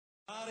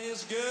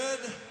is good,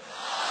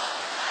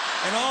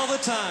 and all the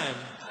time.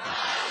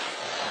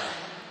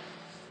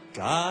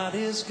 God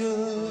is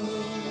good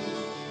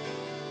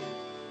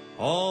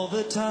all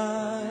the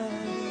time.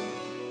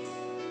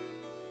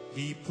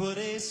 He put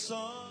a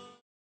song.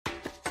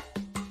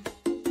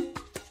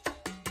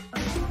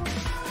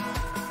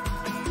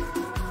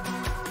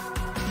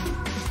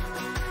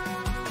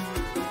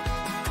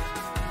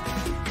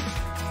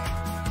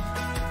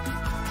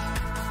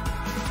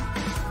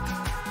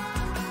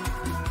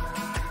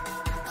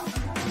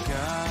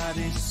 God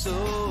is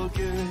so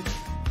good.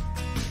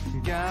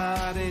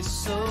 God is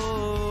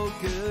so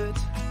good.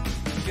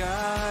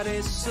 God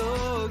is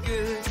so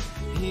good.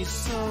 He's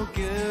so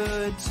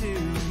good to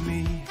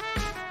me.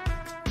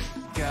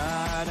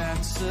 God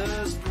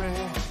answers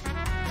prayer.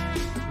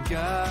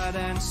 God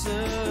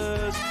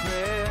answers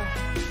prayer.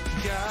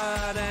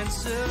 God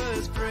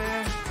answers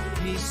prayer.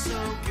 He's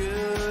so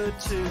good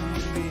to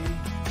me.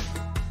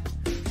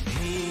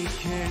 He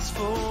cares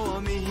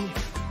for me.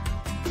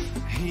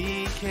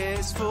 He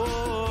cares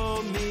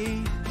for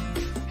me.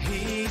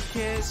 He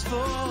cares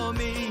for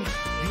me.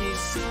 He's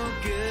so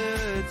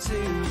good to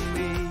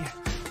me.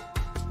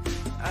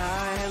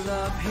 I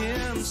love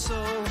him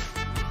so.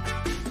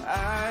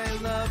 I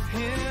love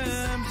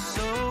him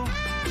so.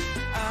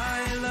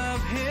 I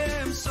love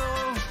him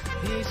so.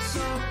 He's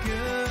so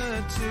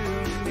good to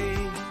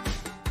me.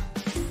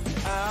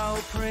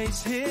 I'll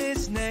praise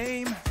his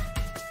name.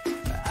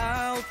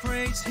 I'll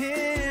praise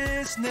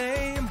his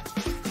name.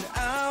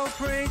 I'll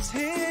praise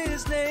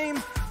his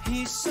name.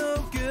 He's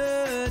so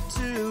good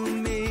to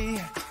me.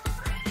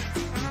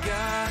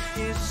 God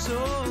is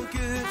so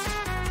good.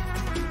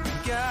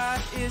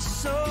 God is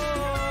so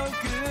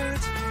good.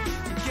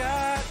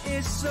 God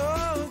is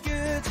so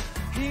good.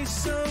 He's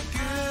so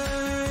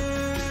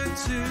good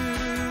to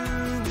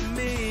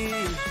me.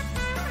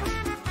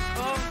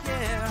 Oh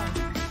yeah,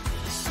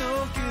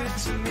 so good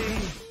to me.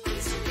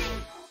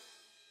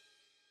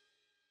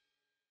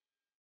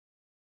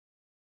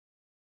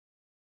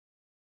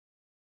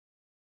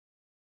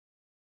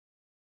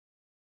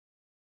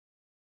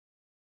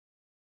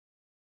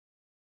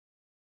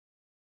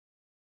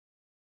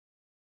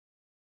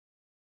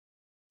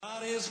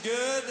 God is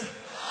good,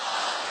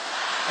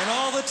 and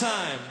all the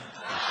time.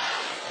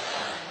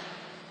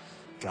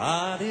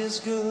 God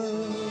is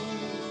good.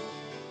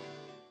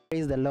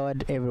 Praise the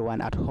Lord,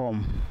 everyone at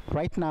home.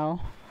 Right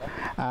now,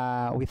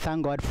 we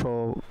thank God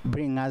for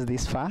bringing us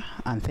this far,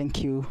 and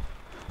thank you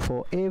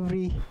for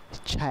every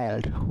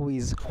child who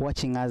is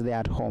watching us there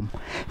at home.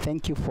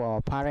 Thank you for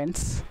our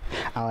parents,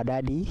 our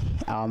daddy,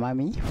 our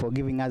mommy, for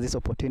giving us this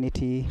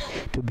opportunity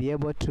to be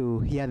able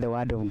to hear the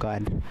word of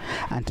God.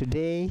 And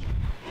today,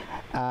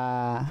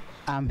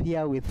 I'm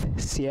here with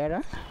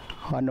Sierra,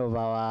 one of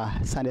our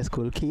Sunday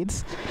school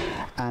kids,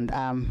 and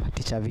I'm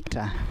Teacher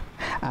Victor.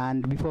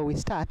 And before we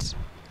start,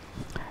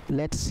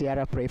 let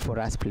Sierra pray for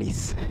us,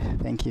 please.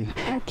 Thank you.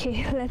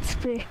 Okay, let's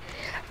pray.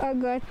 Oh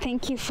God,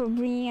 thank you for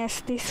bringing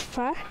us this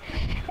far,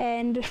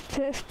 and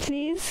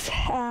please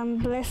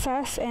bless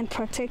us and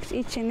protect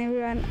each and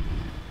every one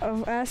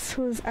of us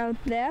who's out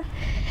there,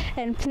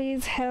 and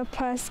please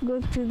help us go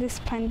through this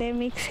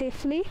pandemic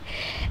safely,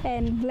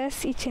 and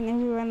bless each and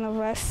every one of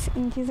us.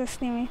 In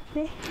Jesus' name I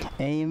pray.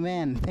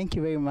 Amen. Thank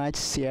you very much,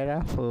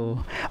 Sierra,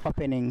 for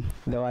opening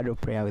the word of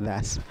prayer with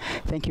us.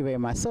 Thank you very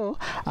much. So,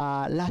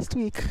 last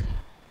week,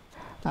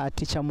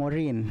 Teacher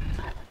Maureen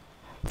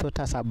taught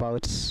us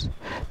about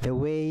the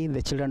way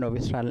the children of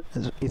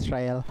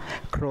Israel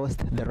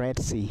crossed the Red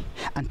Sea.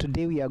 And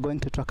today we are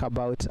going to talk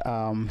about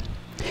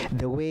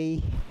the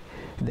way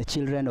the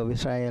children of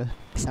Israel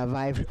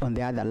survived on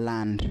the other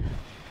land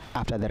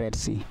after the Red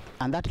Sea.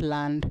 And that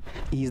land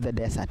is the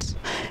desert.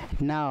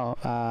 Now,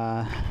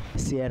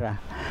 Sierra,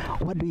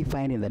 what do we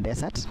find in the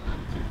desert?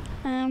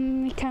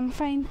 We can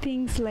find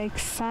things like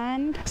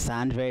sand.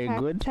 Sand, very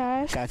good.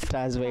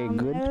 Cactus, very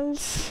good.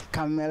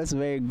 Camels,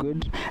 very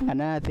good.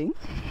 Another thing?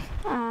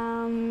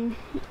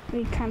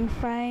 We can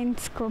find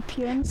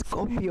scorpions.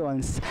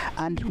 Scorpions.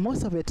 And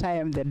most of the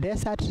time, the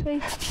desert...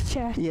 Wait,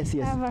 teacher. Yes,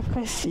 yes. I have a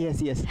question.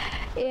 Yes, yes.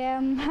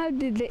 How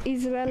did the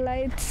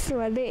Israelites,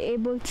 were they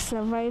able to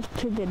survive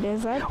to the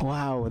desert?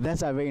 Wow,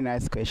 that's a very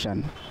nice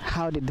question.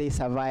 How did they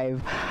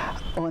survive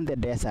on the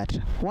desert?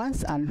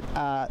 Once and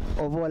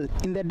of all,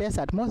 in the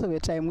desert, most of the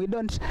time, we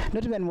don't,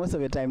 not even most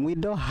of the time, we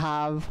don't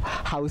have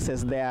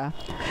houses there.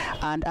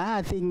 And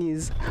another thing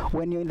is,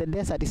 when you're in the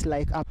desert, it's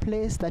like a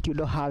place that you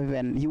don't have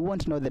even, you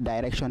won't know the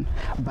direction,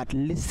 but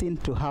listen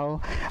to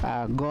how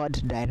God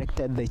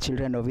directed the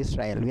children of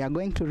Israel. We are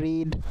going to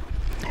read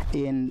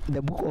in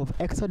the book of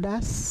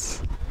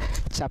Exodus,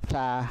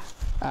 chapter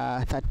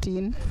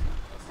 13,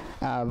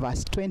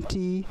 verse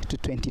 20 to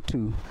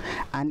 22.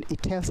 And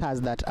it tells us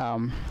that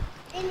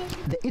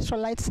the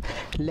Israelites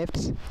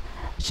left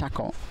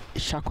Succoth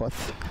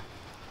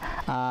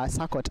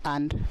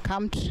and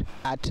camped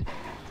at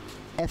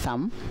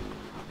Etham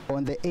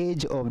on the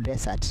edge of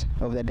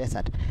the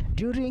desert.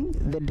 During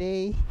the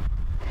day,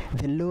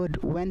 the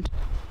Lord went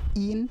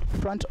in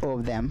front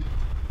of them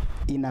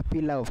in a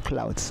pillar of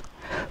clouds.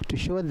 to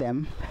show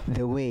them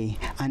the way.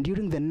 And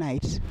during the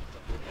night,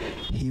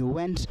 he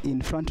went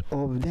in front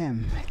of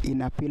them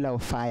in a pillar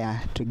of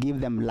fire to give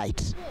them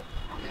light,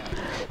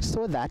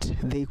 so that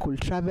they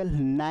could travel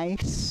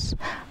night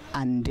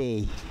and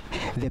day.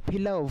 The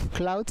pillar of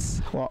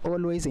clouds were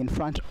always in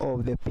front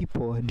of the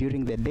people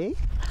during the day,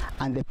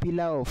 and the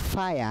pillar of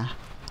fire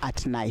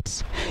at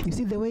night. You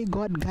see, the way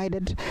God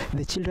guided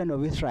the children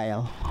of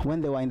Israel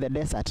when they were in the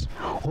desert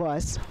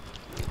was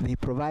they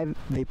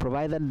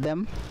provided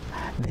them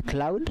the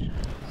cloud,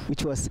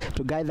 which was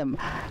to guide them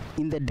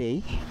in the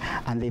day,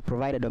 and they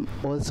provided them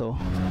also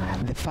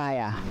the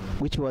fire,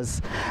 which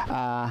was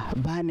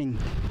burning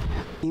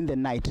in the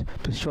night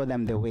to show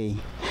them the way.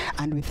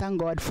 And we thank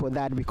God for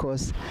that,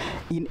 because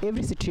in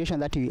every situation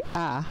that we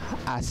are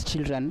as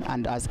children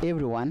and as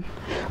everyone,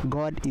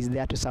 God is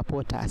there to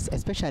support us,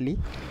 especially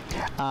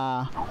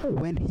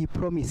when he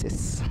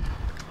promises.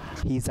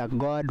 He is a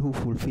God who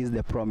fulfills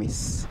the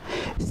promise.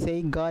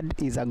 Say, God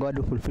is a God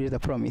who fulfills the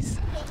promise.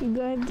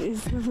 God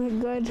is the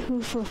God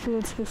who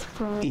fulfills his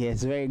promise.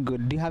 Yes, very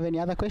good. Do you have any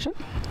other question?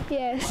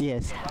 Yes.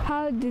 Yes.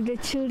 How did the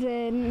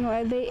children,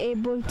 were they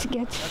able to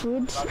get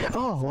food?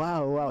 Oh,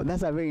 wow.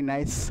 That's a very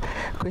nice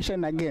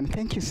question again.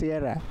 Thank you,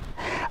 Sierra.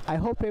 I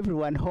hope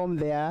everyone home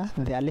there,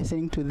 they are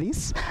listening to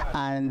this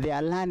and they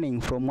are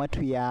learning from what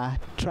we are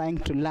trying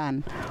to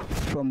learn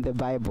from the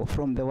Bible,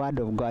 from the Word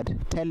of God,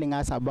 telling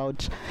us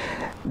about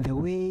the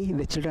way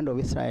the children of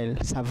Israel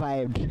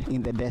survived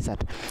in the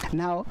desert.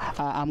 Now,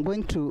 I'm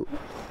going to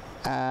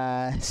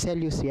tell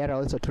you, Sierra,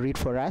 also to read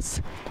for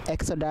us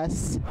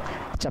Exodus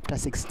chapter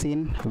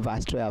 16,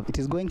 verse 12. It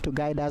is going to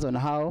guide us on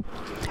how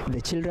the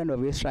children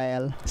of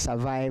Israel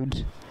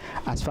survived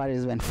as far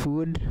as when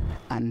food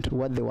and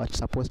what they were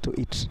supposed to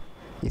eat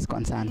is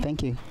concerned.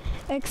 Thank you.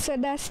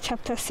 Exodus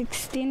chapter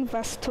 16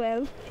 verse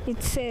 12,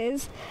 it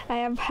says, I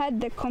have heard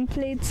the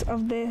complaints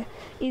of the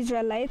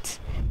Israelites.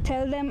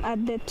 Tell them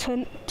at the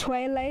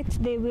twilight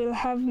they will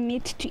have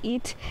meat to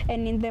eat,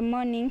 and in the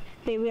morning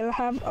they will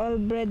have all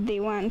the bread they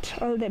want.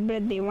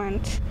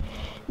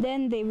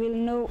 Then they will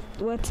know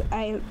what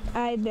I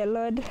the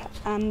Lord,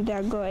 am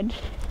their God.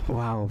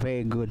 Wow,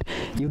 very good.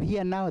 You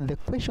hear now the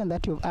question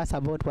that you've asked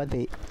about what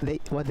they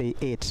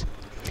ate.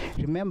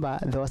 Remember,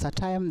 there was a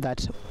time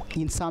that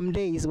in some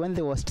days when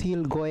they were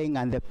still going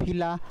and the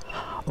pillar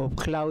of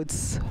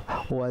clouds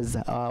was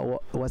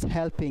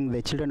helping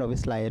the children of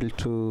Israel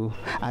to,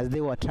 as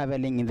they were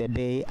traveling in the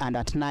day, and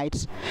at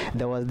night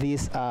there was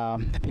this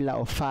pillar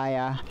of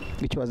fire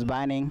which was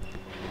burning.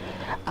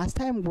 As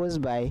time goes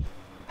by,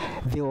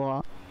 they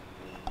were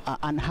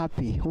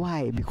unhappy.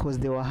 Why? Because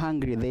they were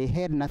hungry. They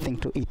had nothing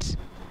to eat.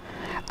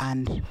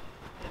 And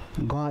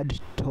God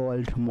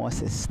told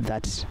Moses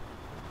that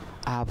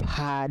I've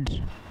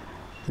heard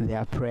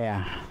their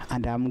prayer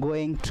and I'm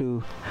going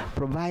to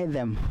provide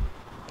them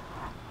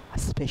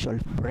special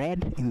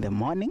bread in the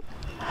morning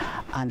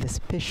and the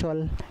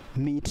special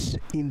meat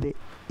in the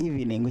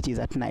evening, which is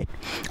at night.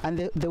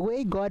 And the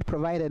way God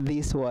provided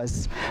this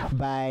was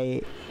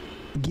by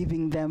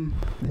giving them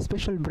the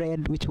special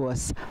bread, which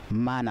was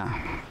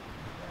manna.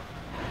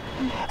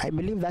 I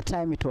believe that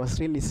time it was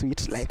really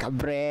sweet, like a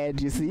bread,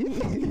 you see,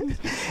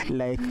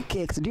 like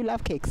cakes. Do you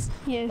love cakes?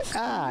 Yes.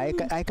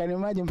 I can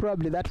imagine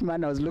probably that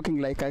man was looking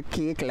like a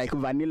cake, like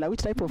vanilla.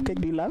 Which type of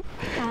cake do you love?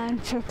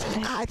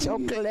 Chocolate.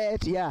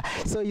 Chocolate, yeah.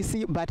 So you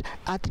see, but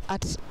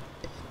at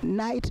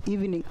night,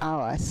 evening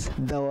hours,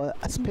 there was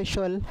a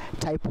special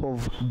type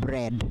of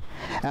bread,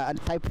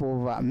 type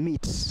of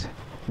meat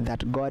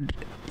that God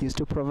used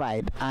to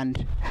provide,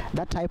 and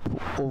that type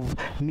of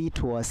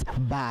meat was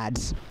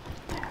birds,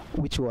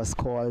 which was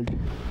called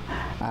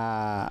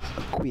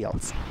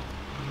quails.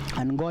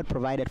 And God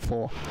provided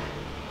for,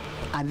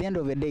 at the end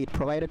of the day, it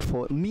provided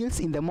for meals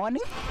in the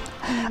morning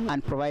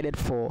and provided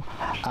for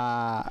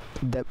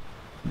the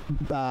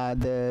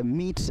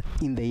meat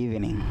in the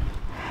evening.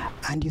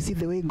 And you see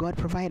the way God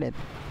provided.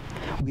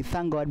 We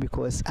thank God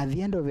because at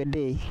the end of the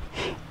day,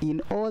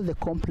 in all the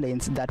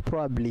complaints that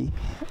probably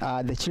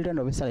the children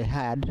of Israel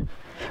had,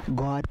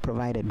 God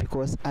provided,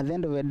 because at the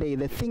end of the day,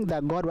 the thing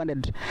that God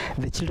wanted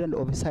the children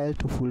of Israel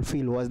to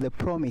fulfill was the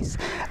promise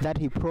that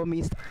he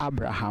promised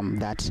Abraham,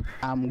 that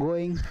I'm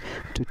going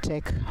to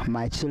take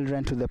my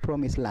children to the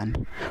promised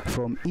land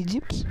from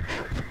Egypt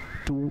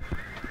through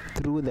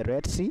the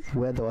Red Sea,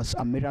 where there was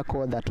a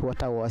miracle that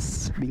water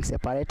was being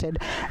separated.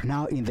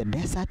 Now in the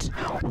desert,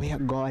 where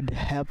God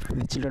helped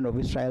the children of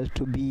Israel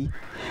to be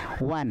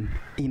one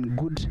in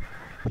good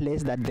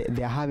place, that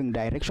they are having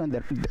direction,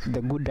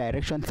 the good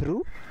direction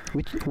through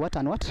what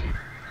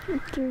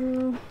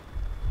through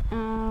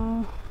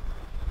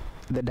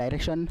the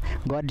direction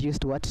God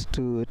used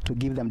to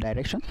give them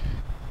direction.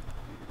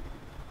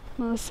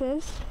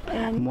 Moses,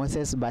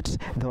 but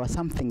there was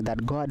something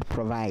that God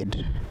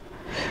provided,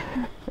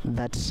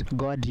 that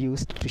God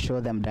used to show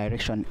them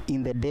direction.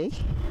 In the day,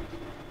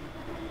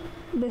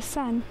 the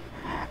sun.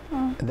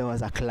 There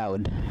was a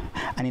cloud,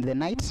 and in the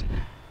night,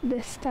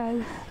 the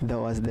stars. There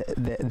was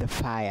the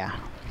fire.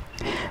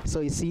 So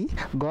you see,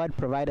 God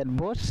provided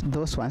both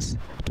those ones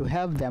to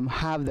help them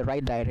have the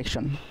right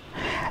direction.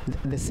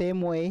 The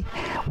same way,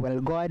 well,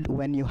 God,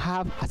 when you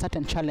have a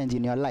certain challenge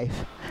in your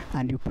life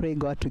and you pray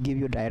God to give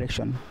you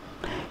direction,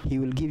 He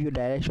will give you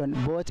direction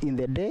both in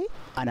the day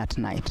and at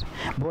night,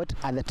 both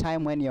at the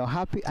time when you're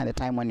happy and the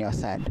time when you're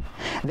sad.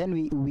 Then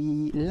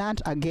we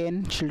learned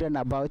again, children,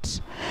 about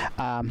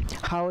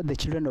how the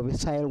children of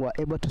Israel were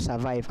able to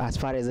survive as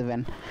far as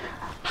even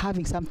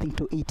having something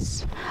to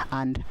eat.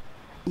 And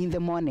in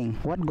the morning,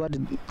 what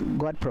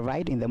God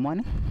provide in the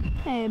morning?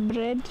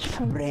 Bread.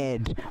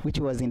 Bread, which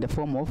was in the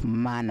form of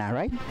manna,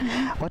 right?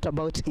 Mm-hmm. What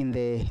about in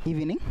the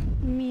evening?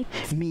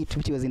 Meat,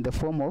 which was in the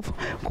form of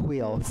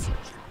quails.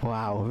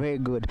 Wow, very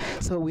good.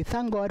 So we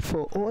thank God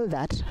for all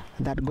that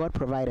God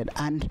provided.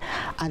 And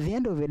at the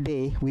end of the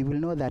day, we will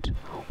know that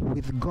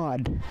with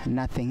God,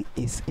 nothing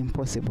is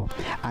impossible.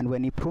 And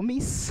when He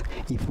promises,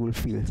 He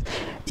fulfills.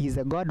 He's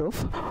a God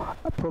of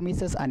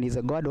promises and He's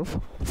a God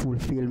of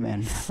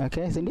fulfillment.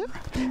 Okay, Cynthia?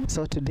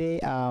 So today,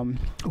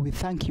 we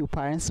thank you,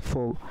 parents,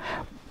 for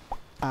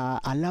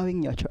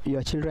allowing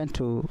your children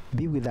to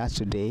be with us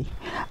today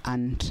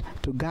and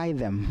to guide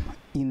them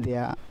in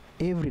their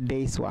every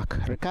day's work,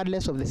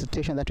 regardless of the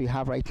situation that we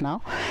have right now.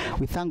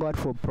 We thank God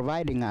for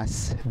providing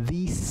us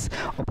this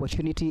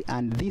opportunity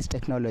and this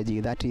technology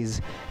that is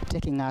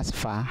taking us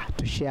far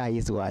to share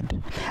His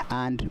word.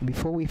 And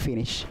before we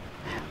finish,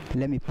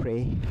 let me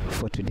pray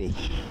for today.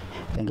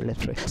 Thank you.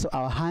 Let's pray. So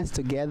our hands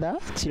together,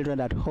 children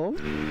at home,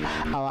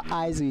 our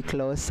eyes we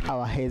close,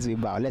 our heads we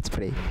bow. Let's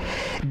pray.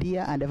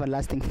 Dear and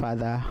everlasting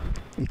Father,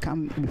 we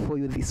come before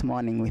you this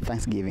morning with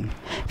thanksgiving.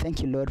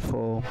 Thank you, Lord,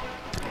 for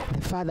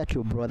the far that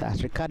you brought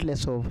us,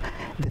 regardless of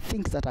the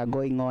things that are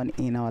going on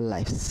in our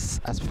lives,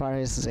 as far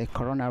as the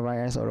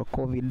coronavirus or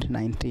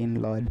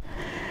COVID-19, Lord.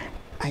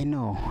 I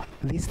know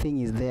this thing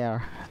is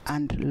there,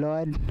 and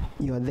Lord,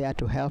 you're there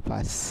to help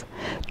us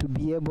to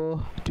be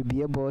able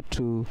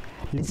to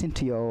listen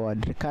to your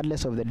word,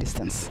 regardless of the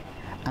distance.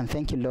 And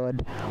thank you,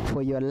 Lord,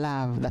 for your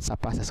love that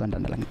surpasses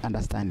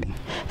understanding.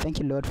 Thank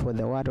you, Lord, for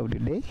the word of the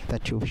day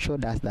that you've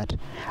showed us that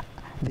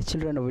the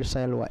children of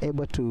Israel were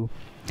able to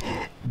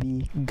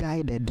be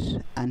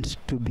guided and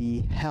to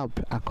be helped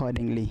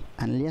accordingly.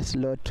 And yes,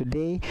 Lord,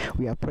 today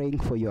we are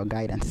praying for your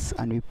guidance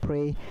and we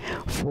pray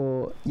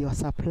for your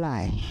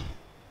supply.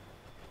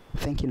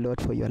 Thank you, Lord,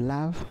 for your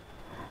love,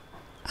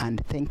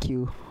 and thank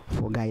you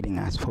for guiding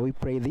us. For we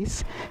pray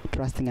this,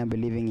 trusting and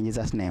believing in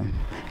Jesus' name.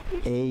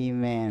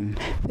 Amen.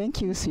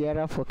 Thank you,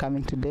 Sierra, for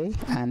coming today.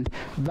 And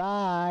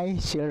bye,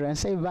 children.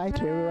 Say bye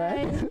to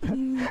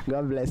everyone.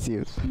 God bless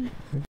you.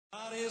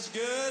 God is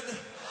good,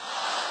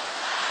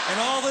 and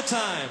all the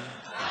time.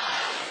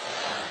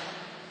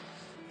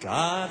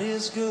 God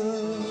is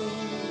good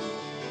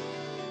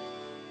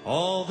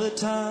all the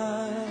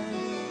time.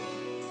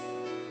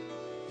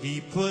 He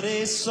put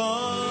a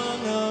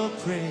song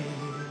of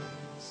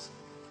praise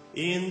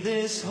in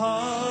this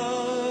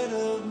heart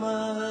of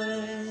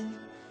mine.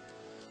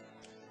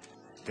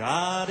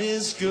 God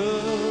is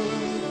good,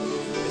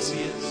 yes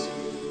He is,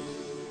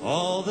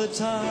 all the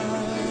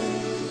time.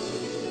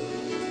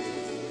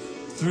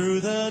 Through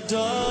the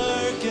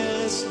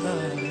darkest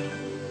night,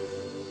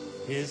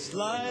 His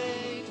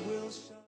light